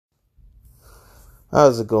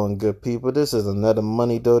How's it going, good people? This is another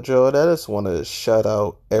Money Dojo, and I just want to shout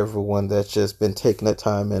out everyone that's just been taking the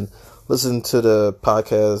time and listening to the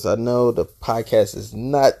podcast. I know the podcast is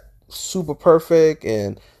not super perfect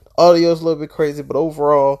and audio is a little bit crazy, but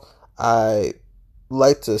overall, I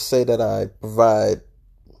like to say that I provide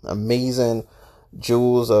amazing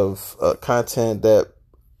jewels of content that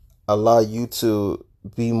allow you to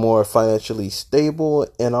be more financially stable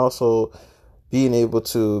and also being able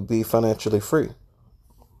to be financially free.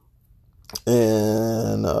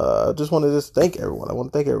 And I just want to just thank everyone. I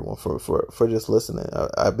want to thank everyone for just listening.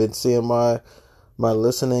 I've been seeing my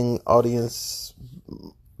listening audience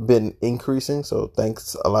been increasing, so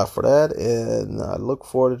thanks a lot for that. And I look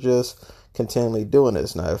forward to just continually doing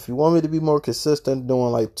this. Now, if you want me to be more consistent,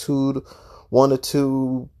 doing like 1 to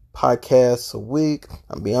 2 podcasts a week,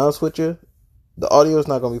 I'll be honest with you, the audio is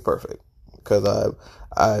not going to be perfect because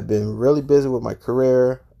I've been really busy with my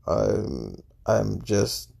career. I'm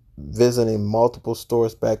just visiting multiple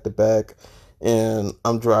stores back to back, and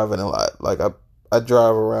I'm driving a lot. Like I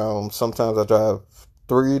drive around. Sometimes I drive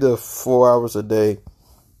 3 to 4 hours a day,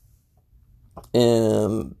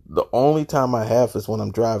 and the only time I have is when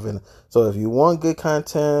I'm driving. So if you want good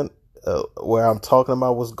content where I'm talking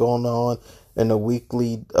about what's going on in the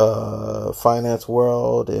weekly finance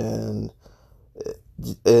world, and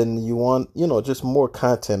you want just more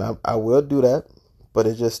content, I will do that. But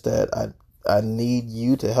it's just that I need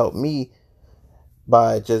you to help me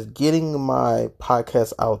by just getting my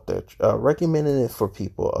podcast out there, recommending it for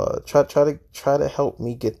people. Try to help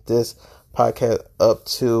me get this podcast up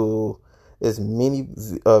to as many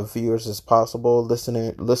viewers as possible,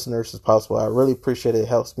 listeners as possible. I really appreciate it. It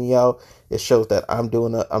helps me out. It shows that I'm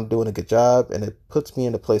doing a good job, and it puts me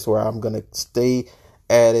in a place where I'm gonna stay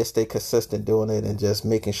at it, stay consistent doing it, and just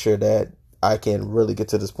making sure that I can really get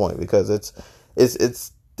to this point, because it's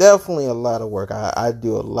definitely a lot of work. I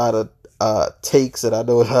do a lot of takes, and I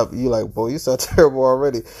know you like, boy, you sound terrible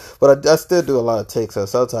already, but I still do a lot of takes, so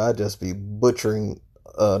sometimes I just be butchering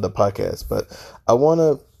the podcast. But I want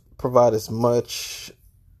to provide as much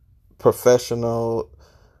professional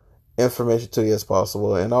information to you as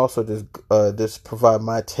possible, and also just provide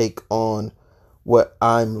my take on what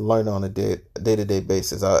I'm learning on a day-to-day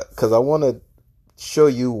basis, because I want to show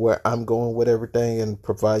you where I'm going with everything and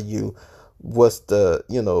provide you what's the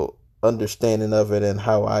understanding of it, and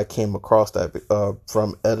how I came across that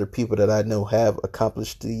from other people that I know have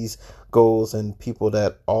accomplished these goals, and people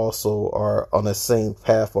that also are on the same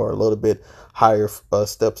path or a little bit higher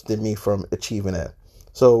steps than me from achieving that.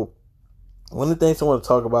 So one of the things I want to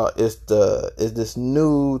talk about is this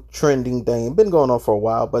new trending thing. It's been going on for a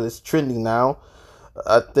while, but it's trending now.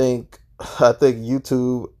 I think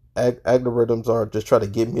YouTube algorithms are just trying to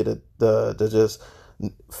get me to just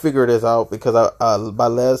figure this out, because my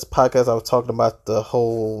last podcast I was talking about the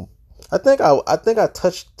whole. I think I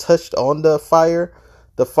touched on the fire.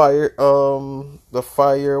 What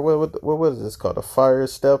was this called? The fire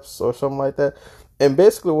steps or something like that. And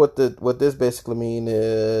basically what this basically mean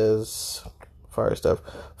is fire steps.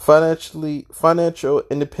 Financial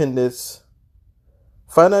independence,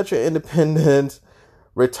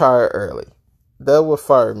 retire early. That's what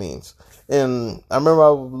fire means. And I remember I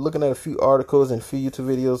was looking at a few articles and a few YouTube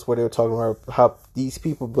videos where they were talking about how these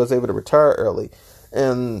people was able to retire early.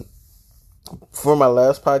 And for my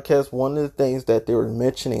last podcast, one of the things that they were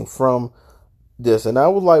mentioning from this, and I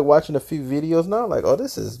was like watching a few videos now, like, oh,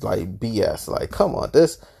 this is like BS. Like, come on,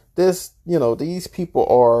 this, these people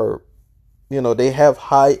are, they have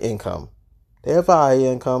high income. They have a high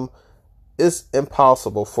income. It's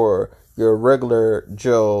impossible for your regular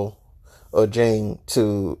Joe or Jane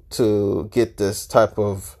to get this type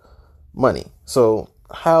of money. So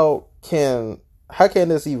how can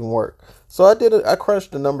this even work? So I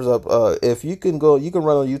crunched the numbers up. If you can you can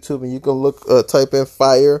run on YouTube and you can type in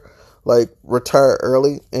fire, like retire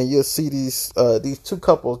early, and you'll see these two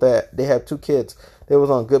couples that they have 2 kids. They was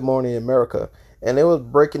on Good Morning America, and they was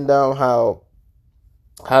breaking down how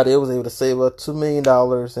they was able to save up $2 million,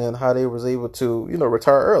 and how they was able to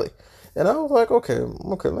retire early. And I was like, okay,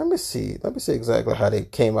 let me see exactly how they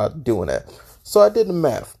came out doing that. So I did the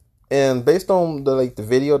math, and based on the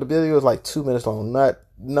video is like 2 minutes long, not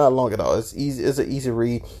long at all. It's easy. It's an easy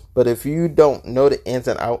read. But if you don't know the ins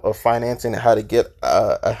and out of financing and how to get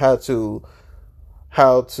how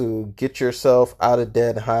to get yourself out of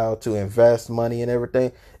debt, how to invest money and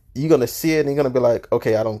everything, you're gonna see it and you're gonna be like,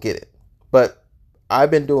 okay, I don't get it. But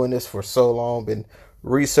I've been doing this for so long, been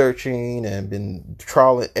researching and been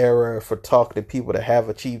trial and error for talking to people that have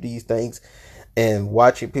achieved these things, and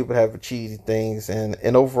watching people have achieved things, and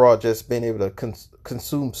overall just being able to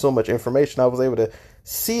consume so much information. I was able to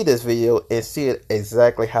see this video and see it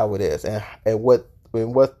exactly how it is, and what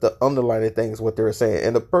the underlying things what they were saying.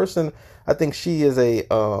 And the person, I think she is a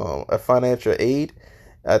financial aid.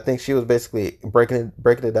 I think she was basically breaking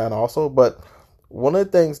it down also. But one of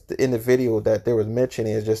the things in the video that they was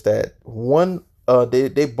mentioning is just that one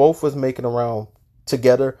they both was making around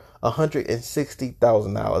together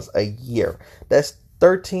 $160,000 a year. That's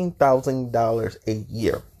 $13,000 a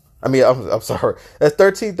year. I mean, I'm sorry. That's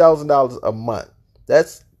 $13,000 a month.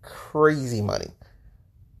 That's crazy money.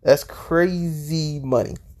 That's crazy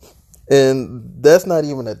money. And that's not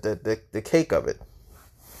even the cake of it.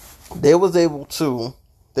 They was able to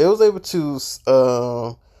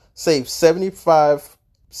save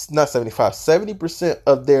 70%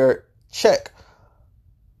 of their check.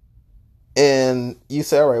 And you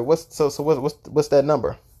say, all right, what's that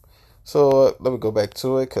number? So let me go back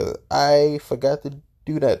to it because I forgot to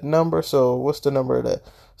do that number. So what's the number of that?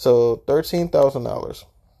 So $13,000.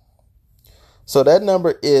 So that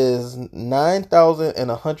number is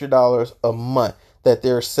 $9,100 a month that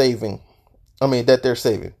they're saving.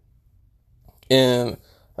 And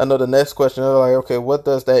I know the next question, they're like, okay, what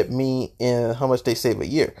does that mean in how much they save a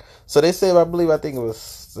year? So they save, I think it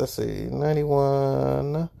was, let's see,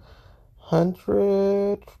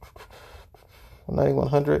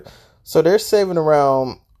 9,100. So they're saving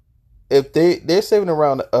around, if they're saving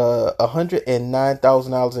around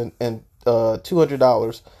 $109,000 and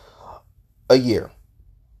 $200 a year.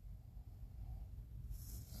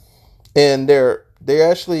 And they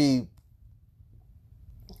actually,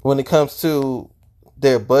 when it comes to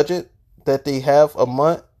their budget that they have a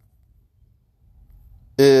month,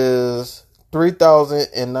 is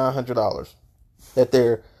 $3,900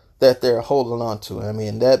 that they're holding on to. I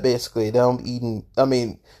mean, that basically them eating. I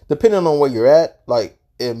mean, depending on where you're at, like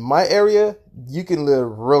in my area, you can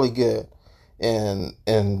live really good and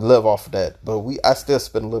live off of that. But I still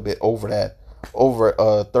spend a little bit over that, over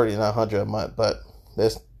 $3,900 a month. But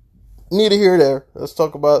that's neither here nor there. Let's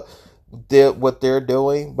talk about what they're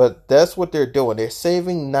doing. But that's what they're doing. They're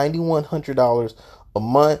saving $9,100 a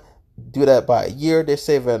month. Do that by a year, they're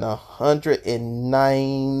saving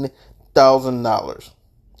 $109,000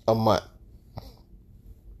 a month.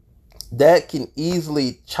 That can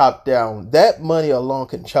easily chop down. That money alone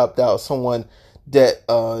can chop down someone debt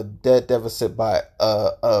deficit by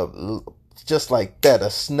just like that, a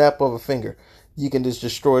snap of a finger. You can just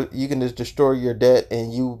destroy your debt,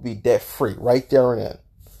 and you will be debt free right there and then.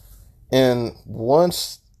 And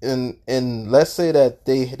once and let's say that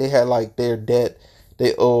they had like their debt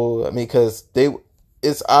they owe. I mean, because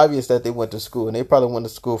it's obvious that they went to school, and they probably went to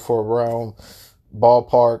school for around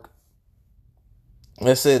ballpark.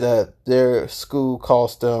 Let's say that their school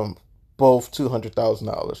cost them both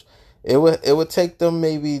 $200,000. It would take them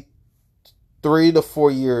maybe 3 to 4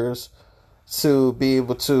 years to be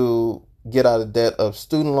able to get out of debt of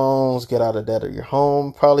student loans, get out of debt of your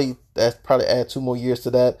home. Probably add 2 more years to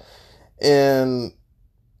that, and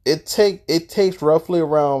it takes roughly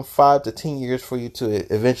around 5 to 10 years for you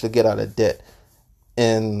to eventually get out of debt.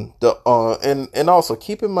 And and also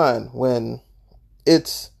keep in mind when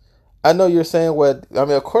it's, I know you're saying what I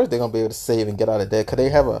mean. Of course they're gonna be able to save and get out of debt because they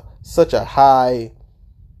have such a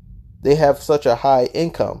high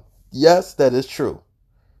income. Yes, that is true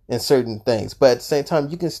in certain things, but at the same time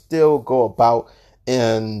you can still go about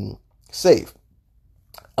and save.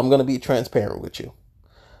 I'm gonna be transparent with you.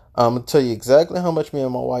 I'm gonna tell you exactly how much me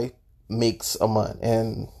and my wife makes a month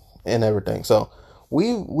and everything. So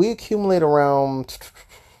we accumulate around,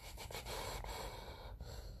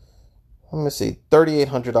 let me see,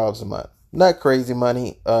 $3,800 a month. Not crazy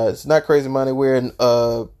money. It's not crazy money. We're in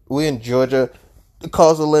Georgia. The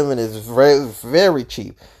cost of living is very, very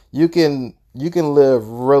cheap. You can live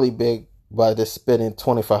really big by just spending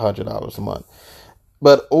 $2,500 a month.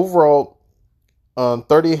 But overall,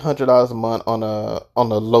 $3,800 a month on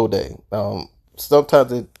a low day.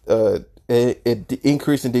 Sometimes it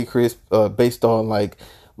increase and decrease based on like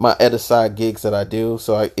my other side gigs that I do.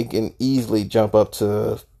 So it can easily jump up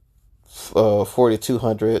to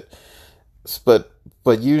 4,200. But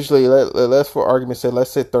usually, let's for argument's sake, let's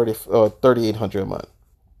say 3,800 a month.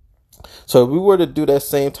 So if we were to do that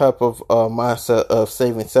same type of mindset of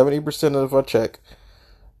saving 70% of our check.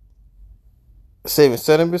 Saving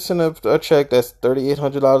 70% of our check, that's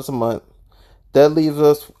 $3,800 a month. That leaves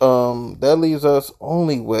us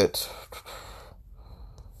only with,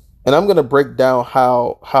 and I'm gonna break down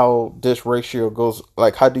how this ratio goes.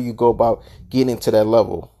 Like, how do you go about getting to that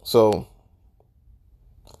level? So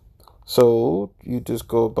you just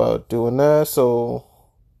go about doing that. So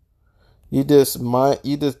you just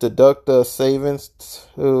deduct the savings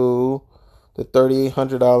to the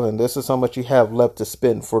 $3,800, and this is how much you have left to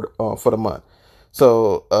spend for the month.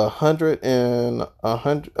 So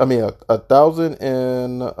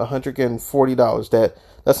 $1,040.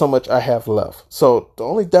 That's how much I have left. So the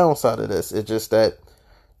only downside of this is just that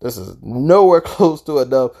this is nowhere close to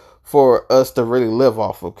enough for us to really live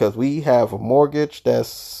off of, because we have a mortgage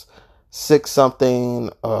that's six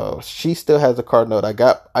something. She still has a card note. I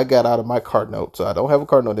got out of my card note, so I don't have a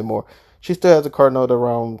card note anymore. She still has a card note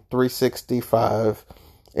around 365,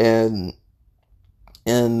 and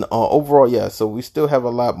overall, yeah. So we still have a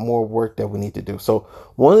lot more work that we need to do. So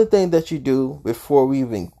one of the things that you do before we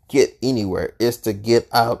even get anywhere is to get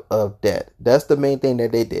out of debt. That's the main thing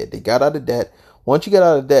that they did. They got out of debt. Once you get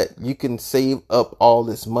out of debt, you can save up all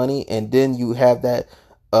this money, and then you have that.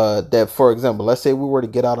 That, for example, let's say we were to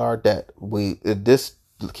get out of our debt.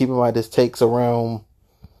 Keep in mind, this takes around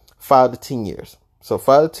 5 to 10 years. So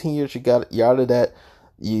 5 to 10 years, you're out of that.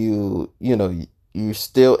 You're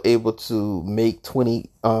still able to make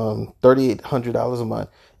 $3,800 a month,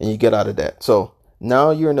 and you get out of that. So now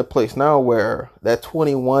you're in a place now where that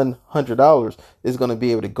 $2,100 is going to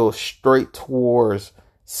be able to go straight towards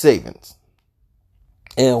savings.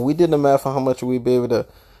 And we did the math on how much we'd be able to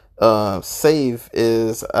save.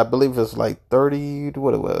 Is, I believe it's like 30,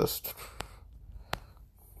 what it was,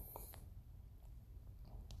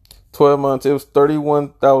 12 months. It was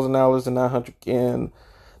 $31,000 and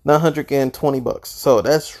 $920. So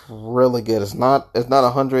that's really good. It's not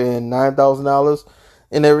 $109,000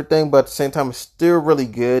 and everything, but at the same time, it's still really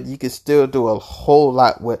good. You can still do a whole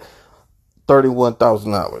lot with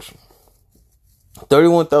 $31,000.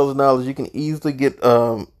 $31,000, you can easily get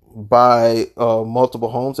buy multiple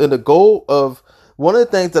homes. And the goal of one of the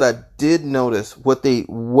things that I did notice what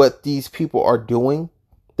these people are doing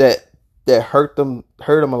that hurt them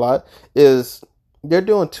a lot is they're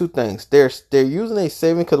doing two things. They're using a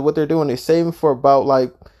saving, because what they're doing, they're saving for about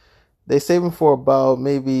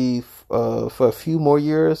maybe for a few more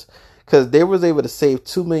years, because they was able to save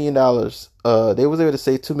 $2 million. They was able to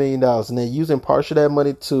save $2 million, and they're using partial of that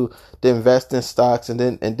money to invest in stocks, and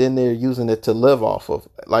then they're using it to live off of,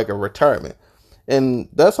 like a retirement. And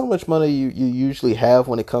that's how much money you usually have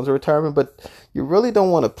when it comes to retirement. But you really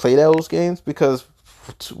don't want to play those games, because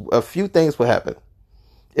a few things will happen.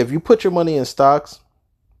 If you put your money in stocks,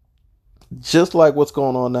 just like what's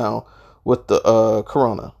going on now with the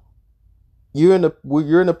corona, you're in a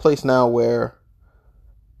place now where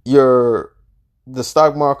the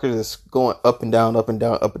stock market is going up and down, up and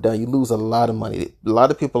down, up and down. You lose a lot of money. A lot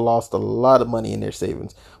of people lost a lot of money in their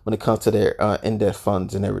savings when it comes to their index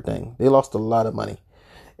funds and everything. They lost a lot of money,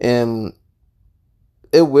 and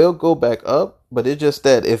it will go back up. But it's just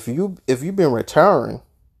that if you've been retiring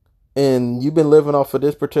and you've been living off of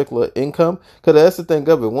this particular income, because that's the thing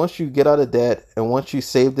of it. Once you get out of debt and once you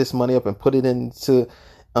save this money up and put it into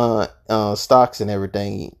stocks and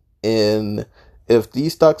everything, and if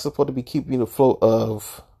these stocks are supposed to be keeping the flow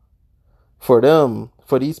of, for those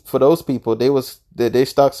people, their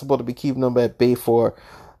stocks supposed to be keeping them at bay for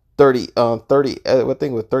 30, I think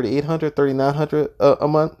it was 3,800, 3,900 a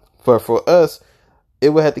month. For us, it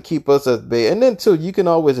would have to keep us at bay. And then too, you can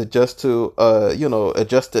always adjust to,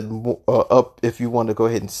 adjust it up if you want to go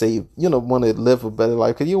ahead and save, want to live a better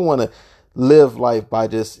life. Because you want to live life by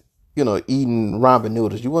just, eating ramen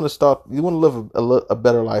noodles. You want to live a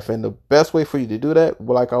better life. And the best way for you to do that,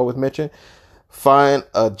 like I always mention, find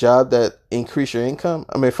a job that increase your income.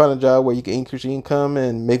 Find a job where you can increase your income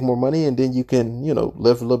and make more money, and then you can,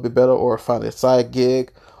 live a little bit better, or find a side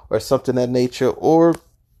gig or something of that nature, or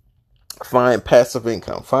find passive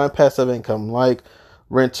income. Find passive income like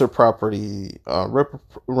renter property.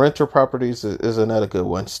 Renter properties is another good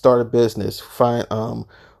one. Start a business. Find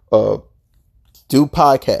do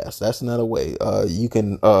podcasts. That's another way. You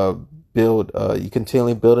can build. You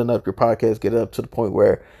continually building up your podcast, get it up to the point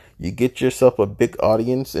where you get yourself a big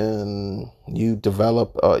audience, and you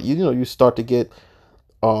develop. You start to get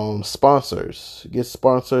sponsors. Get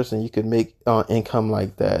sponsors, and you can make income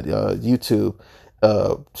like that. YouTube.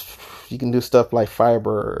 You can do stuff like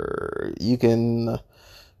Fiverr. You can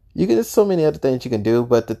there's so many other things you can do,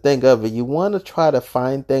 but the thing of it, you want to try to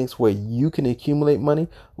find things where you can accumulate money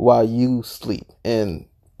while you sleep. And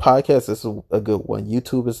podcasts is a good one.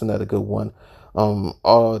 YouTube is another good one.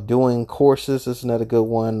 Doing courses is another good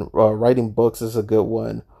one. Writing books is a good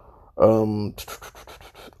one.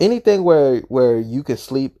 Anything where you can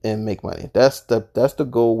sleep and make money. That's the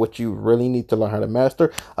goal, what you really need to learn how to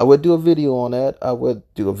master. I would do a video on that. I would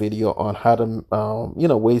do a video on how to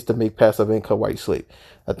ways to make passive income while you sleep.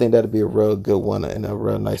 I think that'd be a real good one and a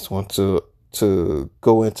real nice one to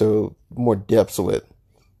go into more depths with.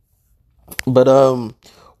 But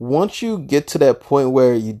once you get to that point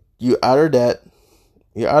where you're out of that,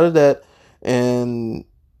 and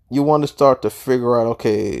you want to start to figure out,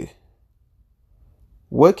 okay,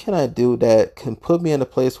 what can I do that can put me in a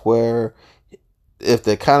place where if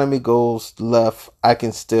the economy goes left, I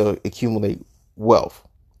can still accumulate wealth.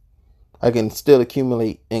 I can still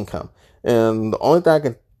accumulate income. And the only thing I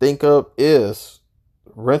can think of is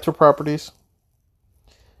rental properties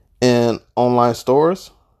and online stores,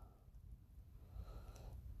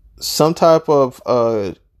 some type of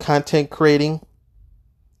content creating.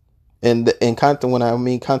 And content, when I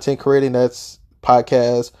mean content creating, that's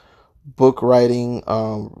podcast, book writing,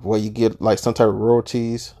 where you get like some type of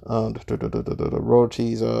royalties,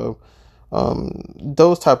 royalties, those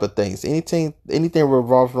type of things. Anything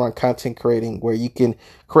revolves around content creating, where you can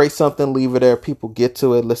create something, leave it there, people get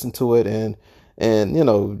to it, listen to it, and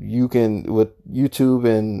you can, with YouTube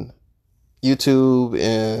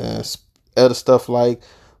and other stuff like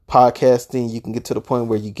podcasting, you can get to the point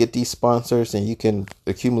where you get these sponsors and you can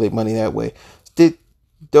accumulate money that way.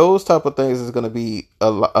 Those type of things is going to be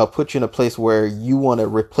put you in a place where you want to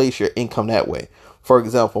replace your income that way. For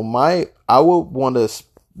example, I would want to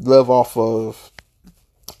live off of,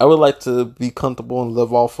 I would like to be comfortable and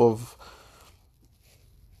live off of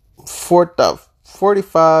 $45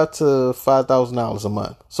 to $5,000 a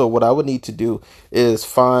month. So what I would need to do is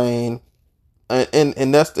find,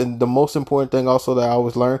 and that's the most important thing also that I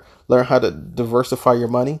always learn how to diversify your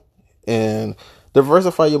money, and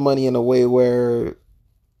diversify your money in a way where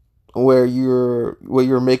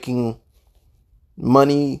you're making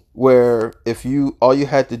money where if you, all you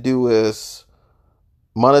had to do is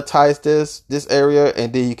monetize this area,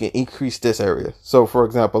 and then you can increase this area. So for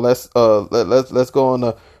example, let's go on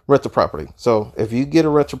a rental property. So if you get a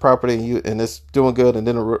rental property and it's doing good, and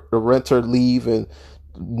then the renter leave and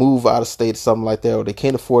move out of state or something like that, or they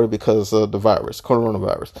can't afford it because of the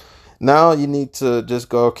coronavirus. Now you need to just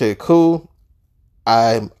go, okay, cool.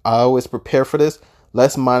 I always prepare for this.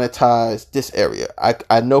 Let's monetize this area.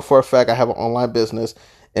 I know for a fact I have an online business,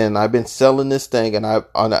 and I've been selling this thing, and I'm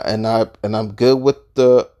good with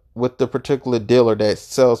the particular dealer that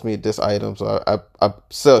sells me this item. So I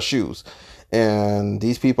sell shoes, and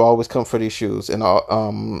these people always come for these shoes, and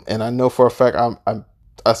I know for a fact I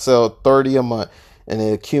sell 30 a month, and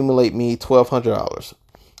it accumulate me $1,200.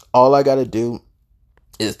 All I got to do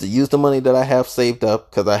is to use the money that I have saved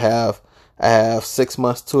up, because I have 6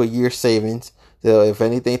 months to a year savings. So if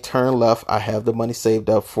anything turn left, I have the money saved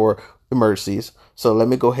up for emergencies. So let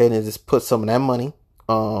me go ahead and just put some of that money,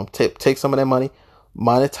 take some of that money,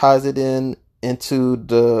 monetize it into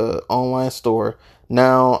the online store.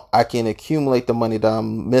 Now I can accumulate the money that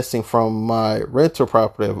I'm missing from my rental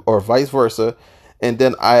property, or vice versa. And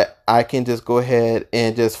then I can just go ahead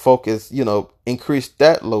and just focus, increase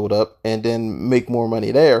that load up, and then make more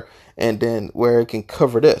money there, and then where it can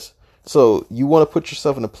cover this. So you want to put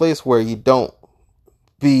yourself in a place where you don't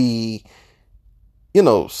be,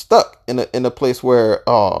 stuck in a place where,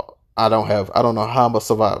 I don't know how I'm gonna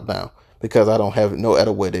survive now, because I don't have no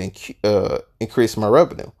other way to increase my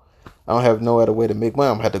revenue. I don't have no other way to make money.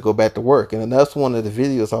 I'm gonna have to go back to work. And then that's one of the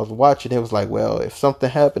videos I was watching. It was like, well, if something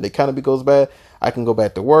happened, it kind of goes bad, I can go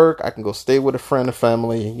back to work. I can go stay with a friend or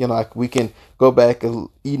family. We can go back and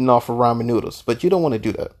eating off of ramen noodles. But you don't want to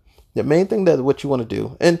do that. The main thing that what you want to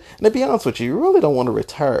do, and to be honest with you really don't want to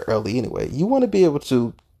retire early anyway. You want to be able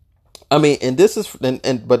to, and this is,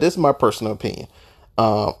 but this is my personal opinion.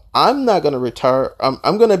 I'm not going to retire.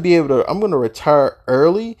 I'm going to retire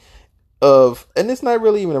early and it's not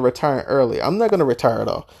really even a retiring early. I'm not going to retire at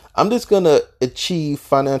all. I'm just going to achieve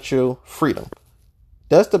financial freedom.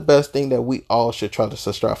 That's the best thing that we all should try to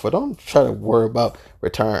strive for. Don't try to worry about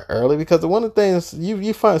retiring early, because one of the things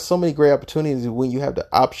you find so many great opportunities when you have the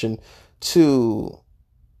option to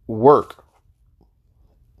work,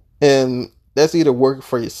 and that's either working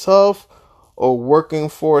for yourself or working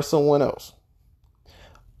for someone else.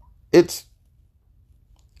 It's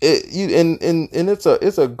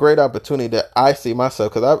a great opportunity that I see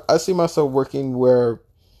myself, because I see myself working where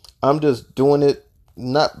I'm just doing it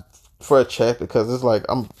not for a check, because it's like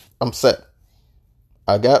I'm set.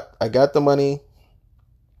 I got the money.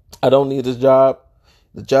 I don't need this job.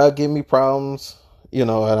 The job give me problems, and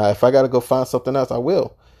if I got to go find something else, I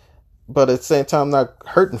will. But at the same time, I'm not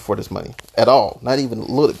hurting for this money at all, not even a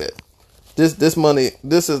little bit. This money,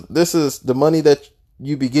 this is the money that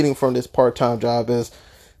you be getting from this part-time job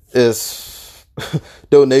is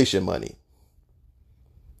donation money.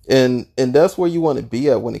 And that's where you want to be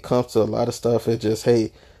at when it comes to a lot of stuff. It's just,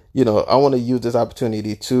 hey, I want to use this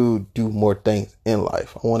opportunity to do more things in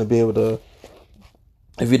life. I want to be able to,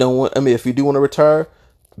 if you do want to retire,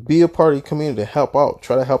 be a part of your community, help out,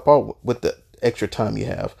 try to help out with the extra time you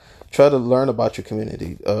have, try to learn about your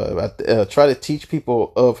community, try to teach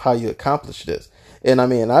people of how you accomplish this. And I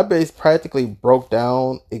mean, I practically broke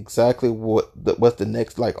down exactly what's the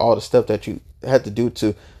next, like all the steps that you had to do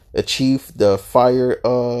to achieve the fire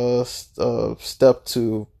step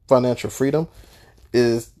to financial freedom.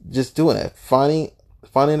 Is just doing that, finding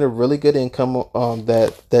a really good income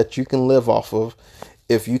that you can live off of.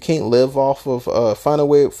 If you can't live off of, find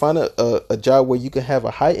a job where you can have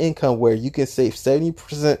a high income where you can save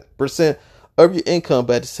 70% of your income,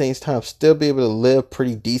 but at the same time still be able to live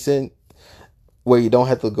pretty decent, where you don't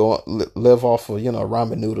have to go live off of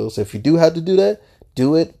ramen noodles. If you do have to do that,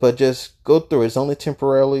 do it, but just go through it. It's only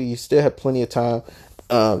temporarily. You still have plenty of time.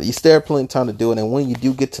 You still have plenty of time to do it. And when you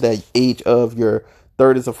do get to that age of your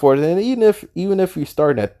 30s or 40s, and even if you're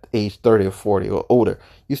starting at age 30 or 40 or older,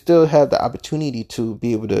 you still have the opportunity to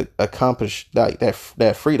be able to accomplish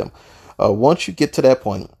that freedom. Once you get to that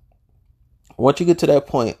point,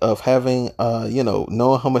 of having,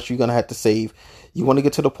 knowing how much you're going to have to save, you want to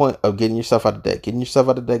get to the point of getting yourself out of debt.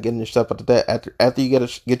 After you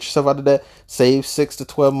get yourself out of debt, save 6 to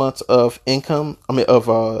 12 months of income.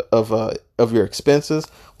 Of your expenses.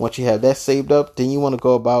 Once you have that saved up, then you want to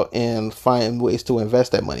go about and find ways to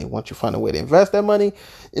invest that money. Once you find a way to invest that money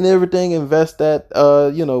and everything, invest that,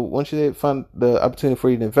 once you find the opportunity for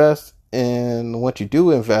you to invest, and once you do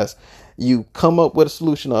invest, you come up with a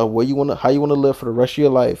solution of how you want to live for the rest of your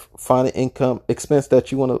life. Find an income expense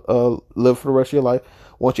that you want to live for the rest of your life.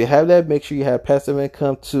 Once you have that, make sure you have passive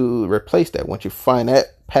income to replace that. Once you find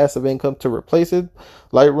that passive income to replace it,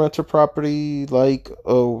 like rental property, like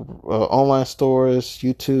online stores,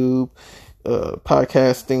 YouTube,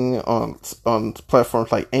 podcasting on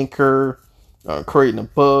platforms like Anchor, creating a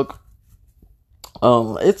book.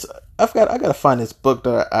 I gotta find this book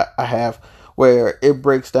that I have, where it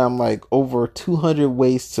breaks down like over 200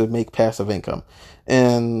 ways to make passive income.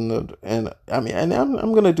 And I mean, and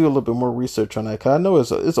I'm gonna do a little bit more research on that, because I know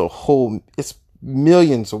it's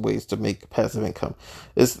millions of ways to make passive income.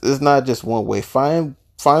 It's not just one way. Find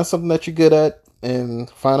something that you're good at, and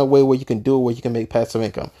find a way where you can do it, where you can make passive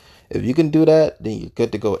income. If you can do that, then you're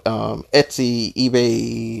good to go. Etsy,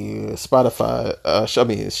 eBay, Spotify,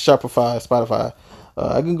 Shopify, Spotify.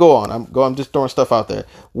 I can go on. I'm just throwing stuff out there.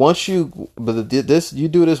 You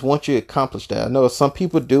do this once you accomplish that. I know some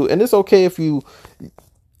people do, and it's okay if you.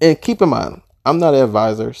 And keep in mind, I'm not an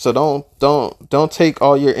advisor, so don't take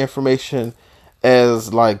all your information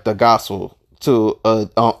as like the gospel to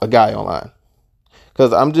a guy online.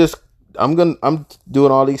 Because I'm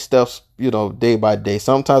doing all these steps, day by day.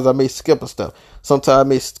 Sometimes I may skip a step. Sometimes I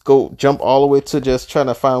may go jump all the way to just trying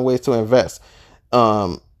to find ways to invest.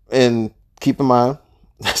 And keep in mind,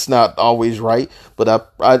 that's not always right. But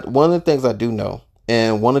I one of the things I do know,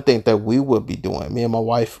 and one of the things that we will be doing, me and my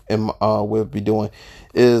wife and will be doing,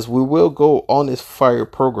 is we will go on this fire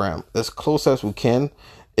program as close as we can.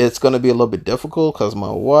 It's going to be a little bit difficult because my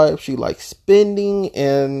wife, she likes spending,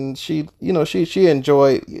 and she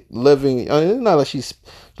enjoy living. I mean, it's not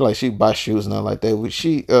like she buys shoes and nothing like that.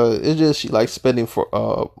 It's just she likes spending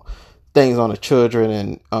for things on the children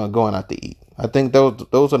and going out to eat. I think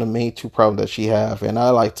those are the main two problems that she have, and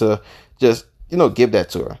I like to just give that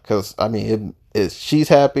to her, because I mean she's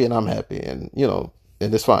happy and I'm happy, and and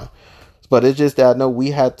it's fine. But it's just that I know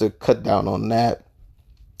we had to cut down on that.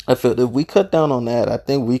 I feel if we cut down on that, I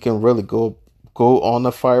think we can really go on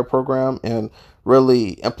the fire program and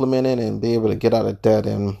really implement it and be able to get out of debt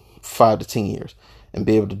in 5 to 10 years and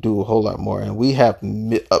be able to do a whole lot more. And we have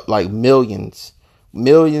like millions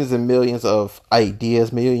and millions of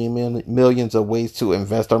ideas, millions of ways to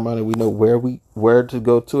invest our money. We know where to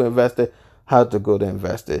go to invest it, how to go to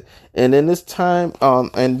invest it. And in this time,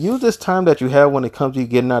 and use this time that you have when it comes to you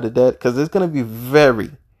getting out of debt, because it's going to be very,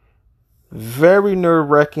 very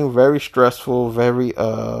nerve-wracking, very stressful, very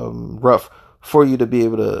rough for you to be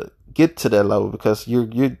able to get to that level, because you're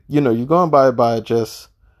going by just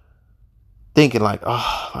thinking like,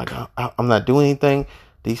 oh, like I'm not doing anything.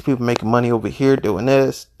 These people making money over here doing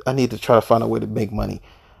this. I need to try to find a way to make money.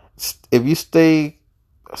 If you stay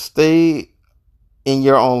in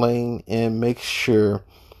your own lane and make sure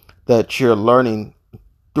that you're learning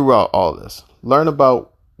throughout all this, learn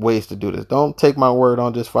about ways to do this. Don't take my word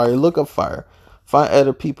on just fire. Look up fire. Find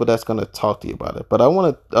other people that's going to talk to you about it. But I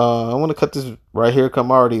want to cut this right here.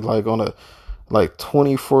 I'm already like on a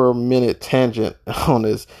 24-minute tangent on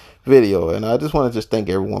this video, and I just want to just thank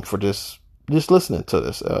everyone for just listening to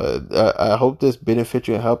this. I hope this benefits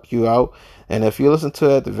you and help you out. And if you listen to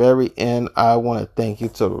it at the very end, I want to thank you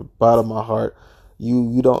to the bottom of my heart.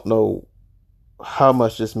 You don't know how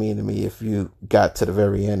much this mean to me if you got to the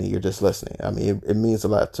very end and you're just listening. I mean, it means a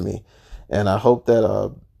lot to me, and I hope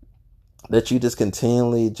that you just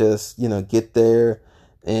continually just get there,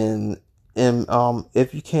 and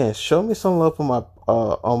if you can show me some love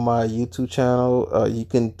on my YouTube channel. You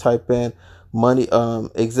can type in money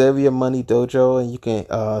Xavier Money Dojo, and you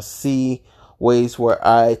can see ways where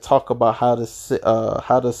I talk about how to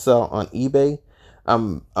sell on eBay.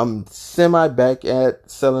 I'm semi back at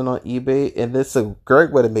selling on eBay, and it's a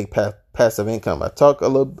great way to make passive income. I talk a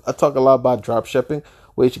lot about drop shipping,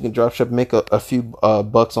 ways you can drop ship, make a few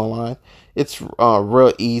bucks online. It's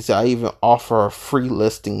real easy. I even offer free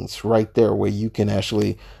listings right there where you can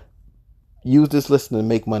actually use this listing to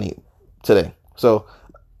make money today. So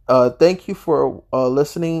thank you for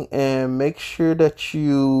listening, and make sure that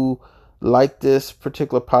you like this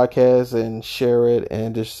particular podcast and share it,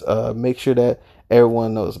 and just make sure that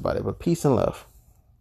everyone knows about it. But peace and love.